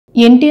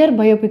ఎన్టీఆర్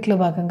బయోపిక్లో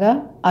భాగంగా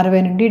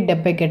 60 నుండి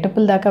 70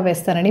 గెటప్పుల దాకా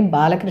వేస్తానని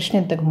బాలకృష్ణ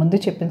ఇంతకు ముందు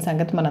చెప్పిన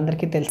సంగతి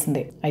మనందరికీ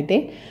తెలిసిందే. అయితే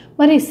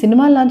మరి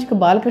సినిమా లాంచ్కి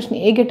బాలకృష్ణ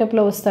ఏ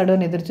గెటప్లో వస్తాడో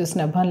అని ఎదురు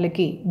చూసిన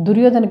అభిమానులకి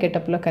దుర్యోధన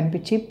గెటప్లో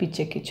కనిపించి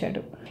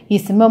పిచ్చెక్కించాడు. ఈ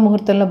సినిమా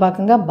ముహూర్తంలో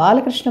భాగంగా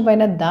బాలకృష్ణ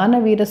పైన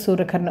దానవీర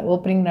సూరకర్ణ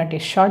ఓపెనింగ్ నాటి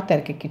షార్ట్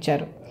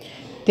తెరకెక్కించారు.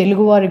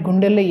 తెలుగువారి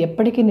గుండెల్లో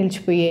ఎప్పటికీ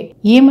నిలిచిపోయే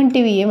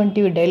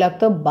ఏమంటివి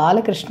డైలాగ్తో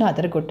బాలకృష్ణ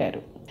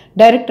అదరగొట్టారు.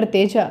 డైరెక్టర్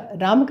తేజ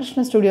రామకృష్ణ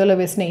స్టూడియోలో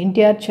వేసిన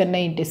ఎన్టీఆర్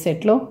చెన్నై ఇంటి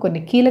సెట్లో కొన్ని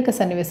కీలక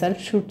సన్నివేశాలు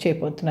షూట్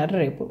చేయబోతున్నారు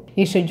రేపు.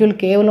 ఈ షెడ్యూల్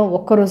కేవలం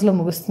ఒక్క రోజులో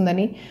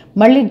ముగుస్తుందని,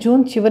 మళ్ళీ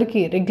జూన్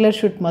చివరికి రెగ్యులర్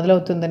షూట్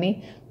మొదలవుతుందని,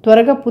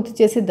 త్వరగా పూర్తి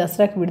చేసి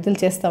దసరాకు విడుదల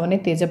చేస్తామని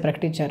తేజ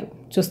ప్రకటించారు.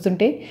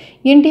 చూస్తుంటే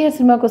ఎన్టీఆర్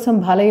సినిమా కోసం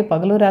బాలయ్య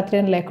పగలు రాత్రి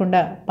అని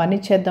లేకుండా పని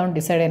చేద్దామని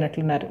డిసైడ్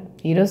అయినట్లున్నారు.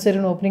 ఈరోజు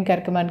జరిగిన ఓపెనింగ్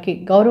కార్యక్రమానికి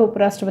గౌరవ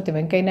ఉపరాష్ట్రపతి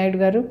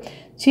వెంకయ్యనాయుడు గారు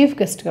చీఫ్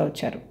గెస్ట్గా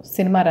వచ్చారు.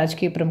 సినిమా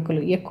రాజకీయ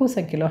ప్రముఖులు ఎక్కువ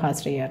సంఖ్యలో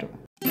హాజరయ్యారు.